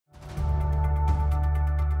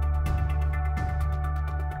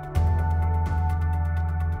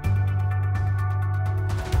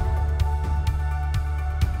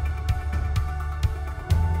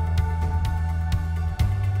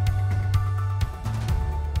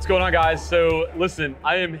going on, guys? So listen,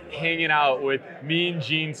 I am hanging out with Mean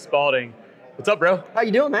Gene Spaulding. What's up, bro? How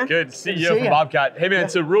you doing, man? Good, CEO from Bobcat. Hey man,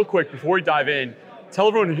 so real quick, before we dive in, tell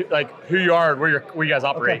everyone who you are and where you guys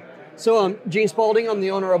operate. Okay. So I'm Gene Spaulding. I'm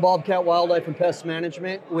the owner of Bobcat Wildlife Pest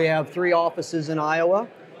Management. We have 3 offices in Iowa,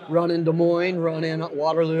 run in Des Moines, run in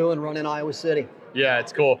Waterloo, and run in Iowa City. Yeah,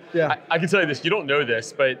 it's cool. Yeah. I can tell you this, you don't know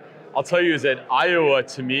this, but I'll tell you is that Iowa,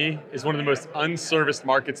 to me, is one of the most unserviced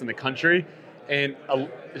markets in the country. And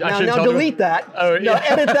now delete that. Oh, yeah. No,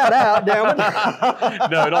 edit that out, damn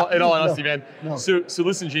it. No, in all honesty, man. No. So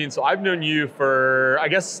listen, Gene, so I've known you for, I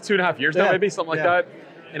guess, 2.5 years now, maybe, something like that.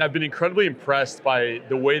 And I've been incredibly impressed by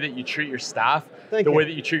the way that you treat your staff, the way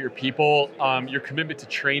that you treat your people, your commitment to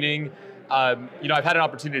training. You know, I've had an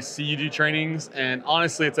opportunity to see you do trainings, and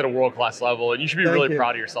honestly, it's at a world-class level, and you should be really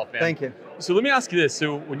proud of yourself, man. Thank you. So let me ask you this.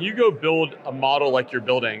 So when you go build a model like you're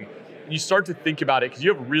building, and you start to think about it, because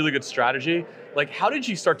you have a really good strategy, like how did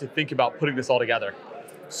you start to think about putting this all together?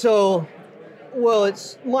 So, well,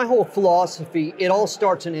 it's my whole philosophy. It all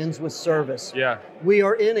starts and ends with service. Yeah. We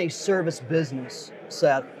are in a service business,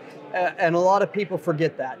 Seth, and a lot of people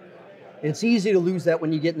forget that. It's easy to lose that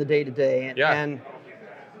when you get in the day-to-day. And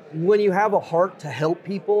when you have a heart to help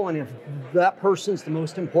people, and if that person's the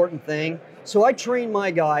most important thing. So I train my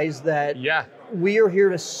guys that we are here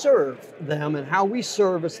to serve them, and how we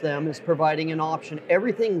service them is providing an option.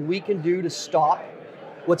 Everything we can do to stop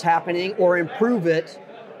what's happening or improve it,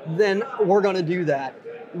 then we're going to do that.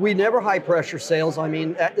 We never high pressure sales. I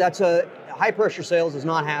mean, that's a high pressure sales is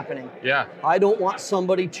not happening. Yeah. I don't want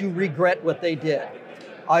somebody to regret what they did.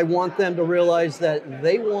 I want them to realize that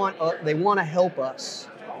they want to help us.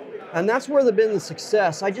 And that's where there's been the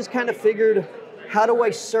success. I just kind of figured, how do I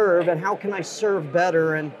serve and how can I serve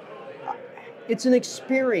better? And it's an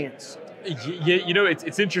experience. Yeah, you know,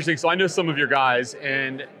 it's interesting. So I know some of your guys,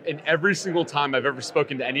 and every single time I've ever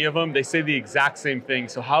spoken to any of them, they say the exact same thing.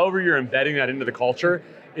 So however you're embedding that into the culture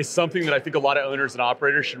is something that I think a lot of owners and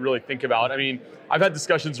operators should really think about. I mean, I've had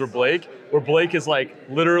discussions with Blake, where Blake is like,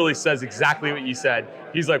 literally says exactly what you said.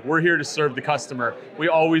 He's like, we're here to serve the customer. We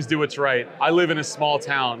always do what's right. I live in a small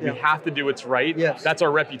town. We have to do what's right. Yes. That's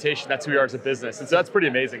our reputation. That's who we are as a business. And so that's pretty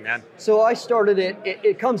amazing, man. So I started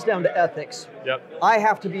it comes down to ethics. Yep. I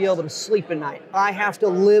have to be able to sleep at night. I have to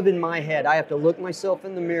live in my head. I have to look myself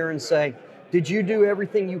in the mirror and say, did you do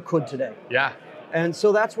everything you could today? Yeah. And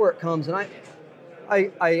so that's where it comes. And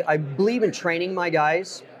I believe in training my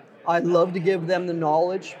guys. I love to give them the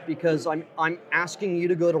knowledge, because I'm asking you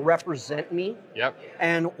to go to represent me. Yep.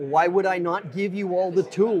 And why would I not give you all the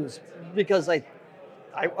tools? Because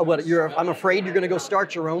I'm afraid you're going to go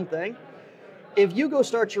start your own thing. If you go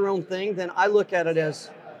start your own thing, then I look at it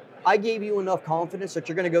as I gave you enough confidence that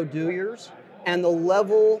you're going to go do yours, and the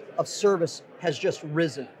level of service has just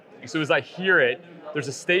risen. So as I hear it, there's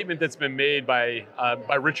a statement that's been made by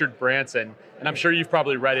Richard Branson, and I'm sure you've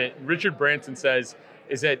probably read it. Richard Branson says,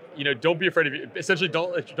 is that, you know, don't be afraid of, essentially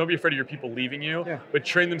don't be afraid of your people leaving you, but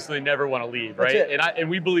train them so they never want to leave, right? And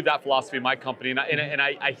we believe that philosophy in my company, and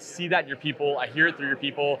I see that in your people, I hear it through your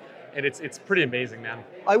people, and it's pretty amazing, man.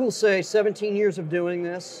 I will say 17 years of doing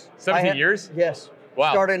this. 17 years? Yes.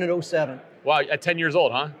 Wow. Started in 07. Wow, at 10 years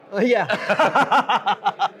old, huh?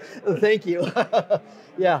 Yeah. Thank you.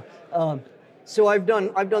 Yeah. So I've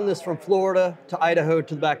done this from Florida to Idaho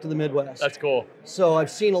to back to the Midwest. That's cool. So I've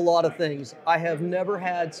seen a lot of things. I have never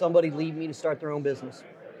had somebody leave me to start their own business.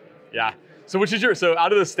 Yeah. So so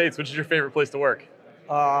out of the states, which is your favorite place to work?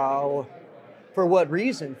 For what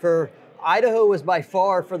reason? Idaho is by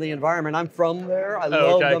far for the environment. I'm from there. I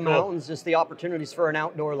love the mountains, just the opportunities for an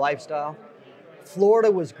outdoor lifestyle. Florida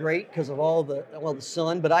was great because of all the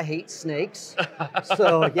sun, but I hate snakes.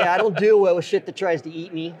 So yeah, I don't deal well with shit that tries to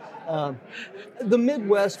eat me. The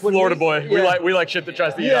Midwest, Florida boy, we like shit that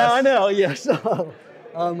tries to eat us. Yeah, I know. Yeah, so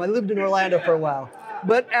I lived in Orlando for a while,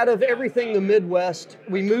 but out of everything, the Midwest,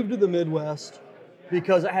 we moved to the Midwest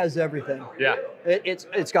because it has everything. Yeah,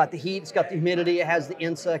 it's got the heat, it's got the humidity, it has the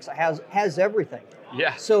insects, it has everything.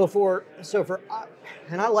 Yeah.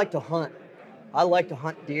 And I like to hunt. I like to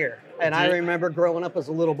hunt deer. And I remember growing up as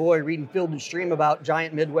a little boy reading Field and Stream about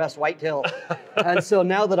giant Midwest whitetail. And so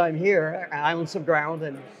now that I'm here, I own some ground.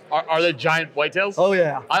 And are they giant whitetails? Oh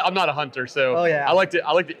yeah. I'm not a hunter, so I like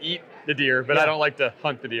to eat the deer, but I don't like to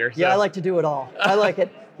hunt the deer. So. Yeah, I like to do it all. I like it.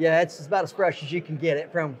 Yeah, it's about as fresh as you can get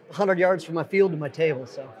it, from 100 yards from my field to my table.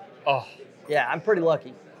 So yeah, I'm pretty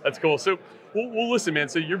lucky. That's cool. So well, listen, man.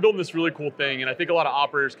 So you're building this really cool thing, and I think a lot of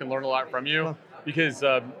operators can learn a lot from you because.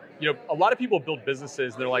 You know, a lot of people build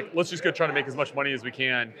businesses and they're like, let's just go try to make as much money as we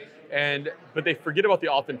can. But they forget about the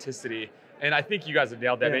authenticity. And I think you guys have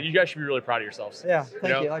nailed that, man. You guys should be really proud of yourselves. Yeah,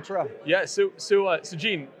 thank you. I try. Yeah, so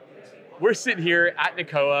Gene, we're sitting here at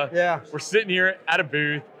NACOA. Yeah. We're sitting here at a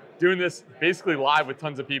booth doing this basically live with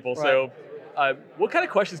tons of people. Right. So what kind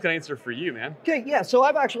of questions can I answer for you, man? Okay, yeah, so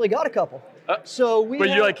I've actually got a couple. But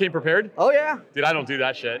you like came prepared? Oh yeah. Dude, I don't do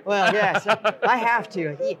that shit. Well, yes, I have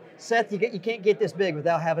to. Seth, you can't get this big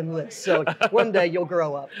without having lists. So one day you'll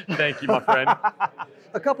grow up. Thank you, my friend.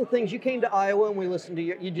 A couple things. You came to Iowa and we listened to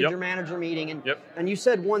you did your manager meeting, and you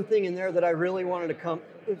said one thing in there that I really wanted to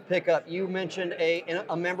pick up. You mentioned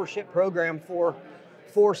a membership program for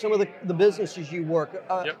some of the businesses you work.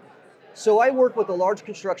 So I work with a large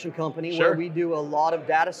construction company where we do a lot of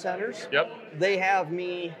data centers. They have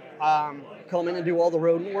me come in and do all the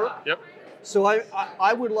rodent work. So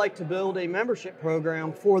I would like to build a membership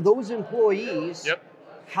program for those employees.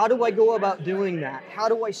 How do I go about doing that? How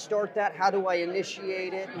do I start that? How do I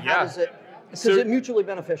initiate it? And how does it? Because it's mutually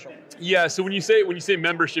beneficial. Yeah. So when you say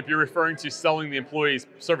membership, you're referring to selling the employees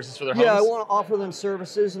services for their homes. Yeah, I want to offer them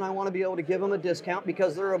services, and I want to be able to give them a discount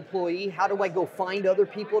because they're an employee. How do I go find other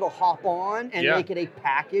people to hop on and make it a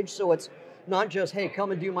package so it's not just, hey,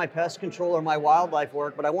 come and do my pest control or my wildlife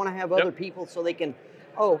work, but I want to have other people so they can,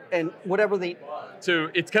 and whatever they. So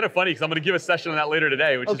it's kind of funny because I'm going to give a session on that later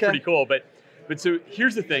today, which is pretty cool. But so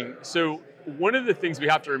here's the thing. So one of the things we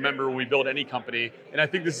have to remember when we build any company, and I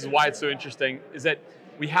think this is why it's so interesting, is that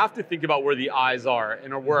we have to think about where the eyes are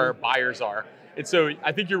and where our buyers are. And so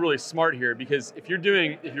I think you're really smart here because if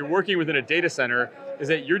you're working within a data center, is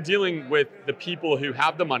that you're dealing with the people who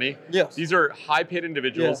have the money. These are high paid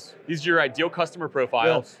individuals. These are your ideal customer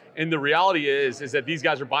profile. And the reality is that these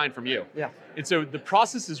guys are buying from you. And so the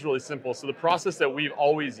process is really simple. So the process that we've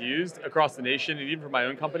always used across the nation, and even for my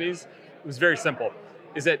own companies, it was very simple,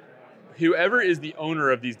 is that whoever is the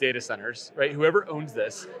owner of these data centers, right? Whoever owns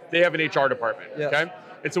this, they have an HR department, okay?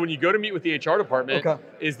 And so when you go to meet with the HR department,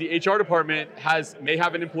 is the HR department may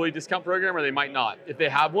have an employee discount program or they might not. If they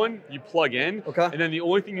have one, you plug in, and then the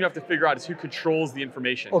only thing you have to figure out is who controls the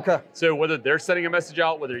information. So whether they're sending a message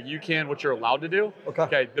out, whether you can, what you're allowed to do.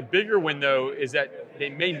 The bigger win though is that they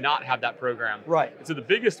may not have that program. And so the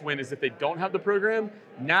biggest win is if they don't have the program,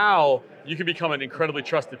 now you can become an incredibly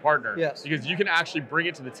trusted partner. Because you can actually bring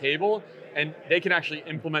it to the table and they can actually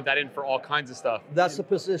implement that in for all kinds of stuff. That's the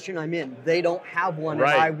position I'm in. They don't have one, and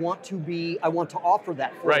I want to offer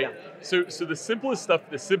that for them. So the simplest stuff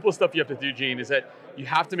you have to do, Gene, is that you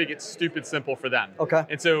have to make it stupid simple for them.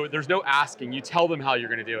 And so there's no asking. You tell them how you're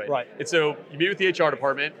going to do it. And so you meet with the HR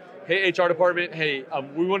department. Hey, HR department,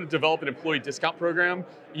 we want to develop an employee discount program.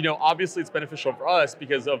 Obviously it's beneficial for us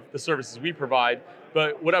because of the services we provide.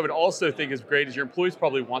 But what I would also think is great is your employees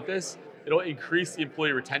probably want this. It'll increase the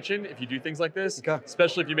employee retention if you do things like this,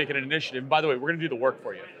 especially if you make it an initiative. And by the way, we're going to do the work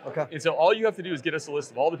for you. And so all you have to do is get us a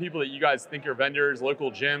list of all the people that you guys think are vendors,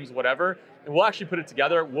 local gyms, whatever, and we'll actually put it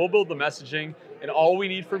together. We'll build the messaging, and all we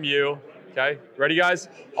need from you, ready guys?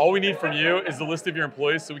 All we need from you is the list of your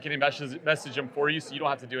employees so we can message them for you so you don't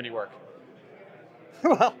have to do any work.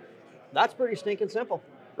 Well, that's pretty stinking simple.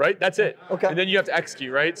 Right? That's it. And then you have to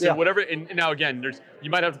execute, right? So whatever, and now again, you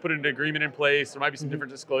might have to put an agreement in place, there might be some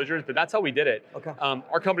different disclosures, but that's how we did it.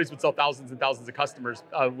 Our companies would sell thousands and thousands of customers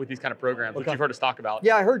with these kind of programs, which you've heard us talk about.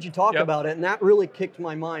 Yeah, I heard you talk about it, and that really kicked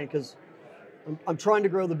my mind because I'm trying to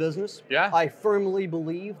grow the business. I firmly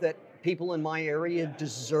believe that people in my area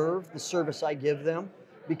deserve the service I give them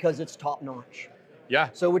because it's top notch.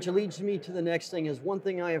 So which leads me to the next thing is one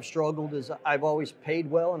thing I have struggled is I've always paid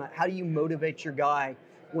well, and how do you motivate your guy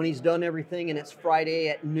when he's done everything and it's Friday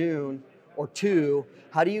at noon or 2,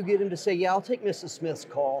 how do you get him to say, yeah, I'll take Mrs. Smith's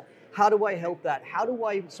call? How do I help that?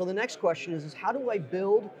 So the next question is how do I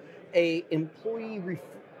build a employee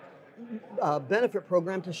benefit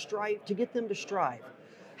program to get them to strive?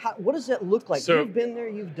 What does that look like? You've been there,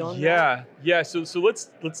 you've done that. So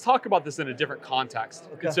let's talk about this in a different context.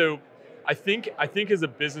 And so I think as a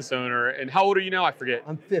business owner, and how old are you now? I forget.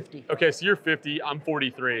 I'm 50. Okay, so you're 50, I'm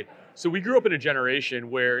 43. So we grew up in a generation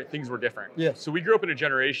where things were different. So we grew up in a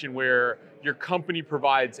generation where your company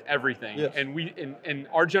provides everything, and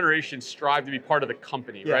our generation strive to be part of the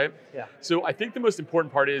company, right? So I think the most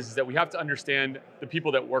important part is that we have to understand the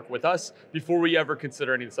people that work with us before we ever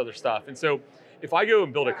consider any of this other stuff. And so if I go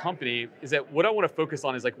and build a company, is that what I want to focus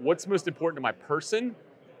on is like what's most important to my person,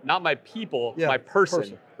 not my people, my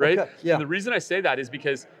person, right? And the reason I say that is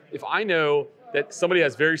because if I know that somebody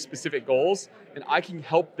has very specific goals and I can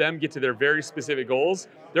help them get to their very specific goals,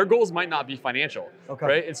 their goals might not be financial,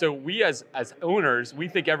 right? And so we as owners, we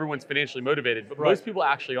think everyone's financially motivated, but most people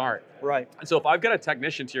actually aren't. And so if I've got a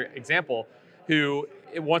technician, to your example, who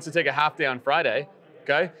wants to take a half day on Friday,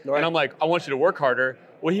 and I'm like, I want you to work harder,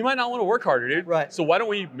 Well, he might not want to work harder, dude. Right. So why don't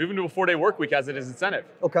we move him to a 4-day work week as his incentive?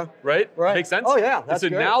 Okay. Right? Makes sense? Oh, yeah, that's so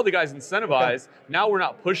great. now the guy's incentivized. Okay. Now we're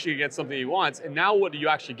not pushing against something he wants. And now what do you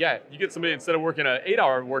actually get? You get somebody, instead of working an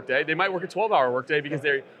 8-hour workday, they might work a 12-hour workday because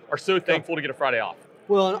they are so thankful to get a Friday off.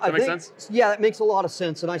 Well, Does that make sense? Yeah, that makes a lot of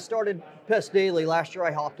sense. And I started Pest Daily last year.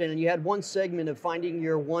 I hopped in, and you had one segment of finding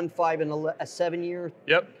your 1, 5, and a 7-year.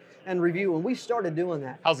 Yep. And review, and we started doing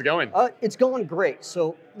that. How's it going? It's going great.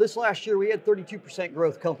 So this last year we had 32%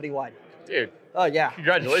 growth company-wide. Dude. Oh, yeah.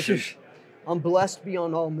 Congratulations. I'm blessed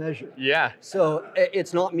beyond all measure. Yeah. So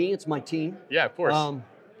it's not me, it's my team. Yeah, of course.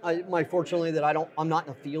 Fortunately that I'm not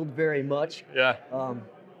in the field very much. Yeah.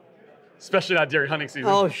 Especially not during hunting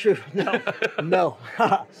season. Oh, shoot, no, no.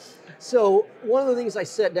 So one of the things I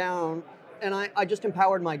set down, and I just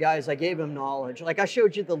empowered my guys, I gave them knowledge. Like I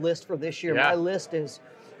showed you the list for this year. Yeah. My list is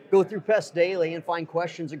go through Pest Daily and find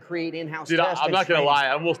questions and create in-house Dude, tests. I'm not going to lie.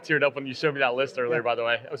 I almost teared up when you showed me that list earlier, by the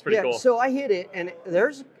way. It was pretty cool. So I hit it, and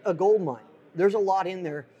there's a gold mine. There's a lot in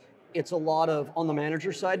there. It's a lot of on the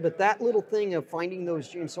manager side, but that little thing of finding those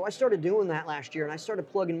genes. So I started doing that last year, and I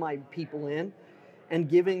started plugging my people in and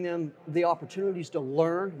giving them the opportunities to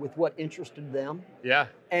learn with what interested them. Yeah.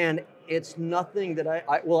 And it's nothing that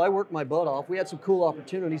I worked my butt off. We had some cool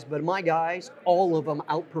opportunities, but my guys, all of them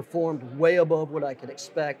outperformed way above what I could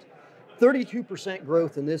expect. 32%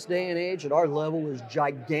 growth in this day and age at our level is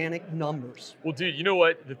gigantic numbers. Well, dude, you know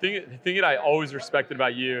what? The thing that I always respected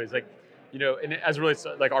about you is like, you know, and as it relates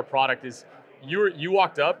to like our product is, you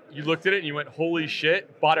walked up, you looked at it, and you went, "Holy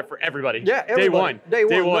shit!" Bought it for everybody. Yeah, everybody. Day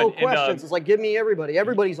one, no questions. And, it's like, give me everybody.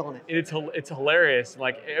 Everybody's on it. It's hilarious.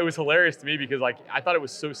 Like it was hilarious to me because like I thought it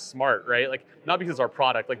was so smart, right? Like not because it's our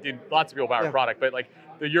product. Like dude, lots of people buy our product, but like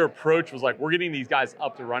your approach was like, we're getting these guys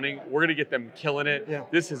up and running. We're gonna get them killing it. Yeah.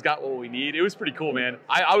 This has got what we need. It was pretty cool, man.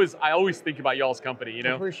 I always think about y'all's company. You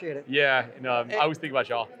know. I appreciate it. Yeah, and I always think about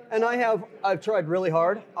y'all. And I've tried really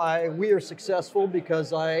hard. We are successful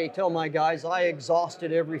because I tell my guys I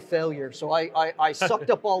exhausted every failure. So I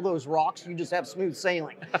sucked up all those rocks. You just have smooth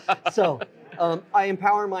sailing. So I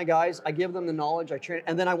empower my guys. I give them the knowledge. I train,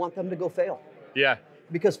 and then I want them to go fail. Yeah.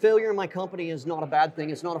 Because failure in my company is not a bad thing.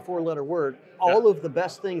 It's not a 4-letter word. All of the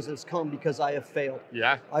best things has come because I have failed.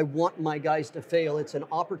 Yeah. I want my guys to fail. It's an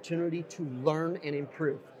opportunity to learn and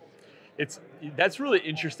improve. That's really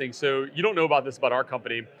interesting. So you don't know about this about our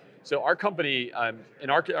company. So our company, in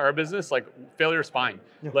our business, like failure is fine.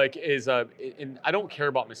 Yeah. Like and I don't care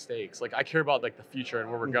about mistakes. Like I care about like the future and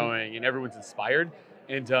where we're going, and everyone's inspired.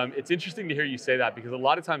 And it's interesting to hear you say that because a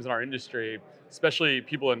lot of times in our industry, especially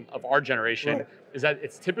people of our generation, is that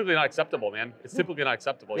it's typically not acceptable, man. It's typically not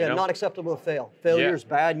acceptable. Yeah, you know? Not acceptable to fail. Failure is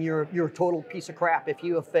bad, and you're a total piece of crap if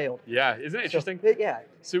you have failed. Yeah, isn't it interesting? So, yeah.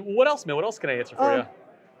 So what else, man? What else can I answer for you?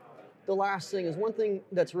 The last thing is one thing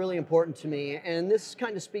that's really important to me, and this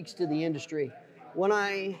kind of speaks to the industry. When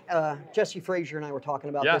Jesse Frazier and I were talking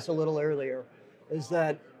about this a little earlier, is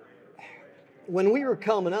that when we were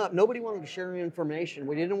coming up, nobody wanted to share information.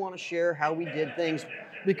 We didn't want to share how we did things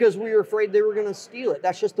because we were afraid they were going to steal it.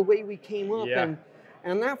 That's just the way we came up. Yeah.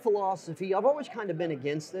 And that philosophy, I've always kind of been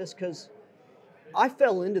against this because I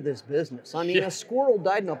fell into this business. I mean, a squirrel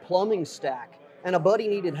died in a plumbing stack, and a buddy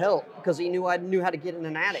needed help because he knew I knew how to get in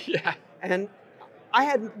an attic. Yeah. And I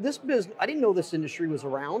had this business, I didn't know this industry was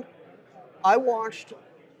around. I watched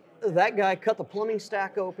that guy cut the plumbing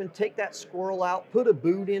stack open, take that squirrel out, put a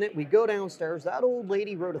boot in it. We go downstairs. That old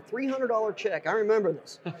lady wrote a $300 check. I remember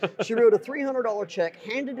this. She wrote a $300 check,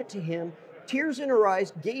 handed it to him, tears in her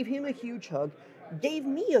eyes, gave him a huge hug, gave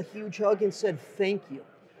me a huge hug and said, "Thank you."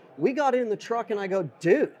 We got in the truck and I go,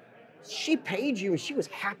 "Dude, she paid you and she was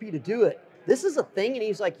happy to do it. This is a thing." And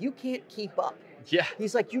he's like, "You can't keep up." Yeah.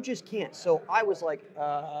 He's like, "You just can't." So I was like,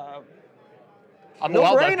 I'm a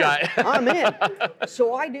wildlife guy. I'm in.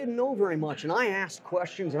 So I didn't know very much, and I asked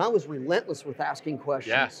questions, and I was relentless with asking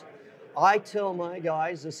questions. Yeah. I tell my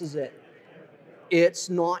guys, this is it. It's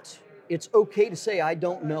okay to say I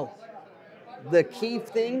don't know. The key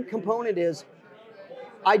component is,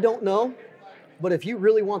 I don't know, but if you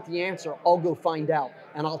really want the answer, I'll go find out,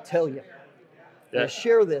 and I'll tell you. Yeah. I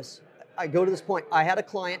share this. I go to this point. I had a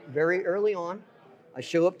client very early on. I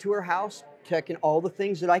show up to her house, checking all the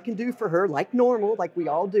things that I can do for her, like normal, like we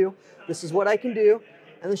all do. This is what I can do.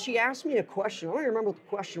 And then she asked me a question. I don't even remember what the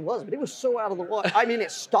question was, but it was so out of the water. I mean,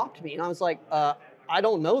 it stopped me. And I was like, I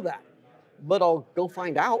don't know that, but I'll go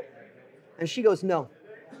find out. And she goes, "No,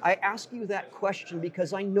 I ask you that question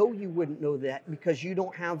because I know you wouldn't know that because you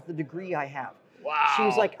don't have the degree I have." Wow. She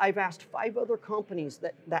was like, "I've asked 5 other companies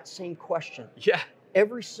that same question." Yeah.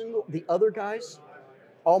 The other guys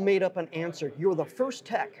all made up an answer. You're the first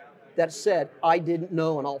tech that said, "I didn't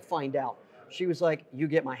know and I'll find out." She was like, you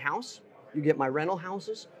get my house, you get my rental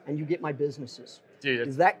houses, and you get my businesses.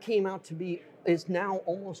 Dude, that came out to be, is now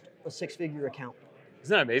almost a 6-figure account.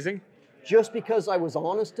 Isn't that amazing? Just because I was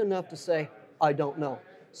honest enough to say, I don't know.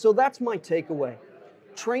 So that's my takeaway.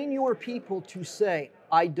 Train your people to say,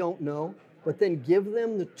 I don't know, but then give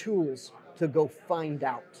them the tools to go find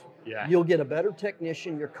out. Yeah. You'll get a better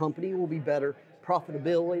technician, your company will be better,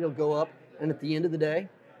 profitability will go up, and at the end of the day,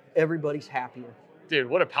 everybody's happier. Dude,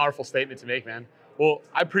 what a powerful statement to make, man. Well,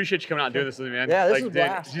 I appreciate you coming out and doing this with me, man. Yeah, this like, is a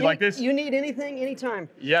blast. Do you like this? You need anything, anytime.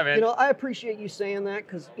 Yeah, man. You know, I appreciate you saying that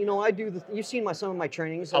because, you know, I do you've seen some of my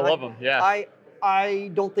trainings. I love them, yeah. I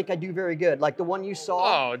don't think I do very good. Like the one you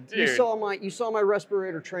saw. Oh, dude. You saw my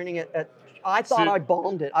respirator training I thought I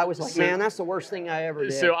bombed it. I was like, man, that's the worst thing I ever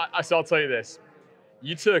did. So I'll tell you this.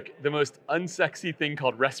 You took the most unsexy thing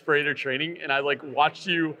called respirator training, and I like watched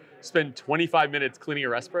you spend 25 minutes cleaning a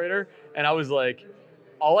respirator, and I was like,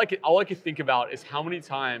 all I could think about is how many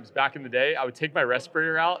times back in the day I would take my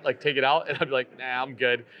respirator out, like take it out, and I'd be like, nah, I'm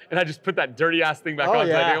good. And I just put that dirty ass thing back on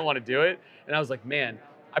because I didn't want to do it. And I was like, man,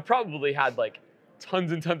 I probably had like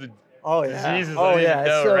tons and tons of diseases I didn't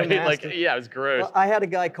know, so right? nasty. Like, yeah, it was gross. Well, I had a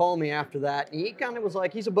guy call me after that, and he kind of was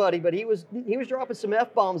like, he's a buddy, but he was dropping some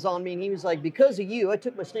F-bombs on me, and he was like, because of you, I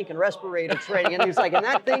took my stinking respirator training, and he was like, and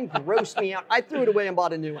that thing grossed me out. I threw it away and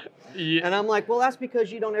bought a new one. Yeah. And I'm like, well, that's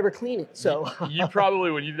because you don't ever clean it, so. You probably,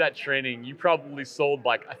 when you did that training, you probably sold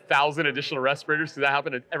like 1,000 additional respirators, because that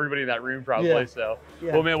happened to everybody in that room probably, so.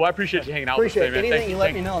 Yeah. Well, man, I appreciate you hanging out with us today, man. Anything you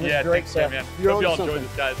let me know. This is great, Seth. Man. You're Hope you all something. enjoyed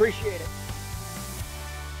this, guys. Appreciate it.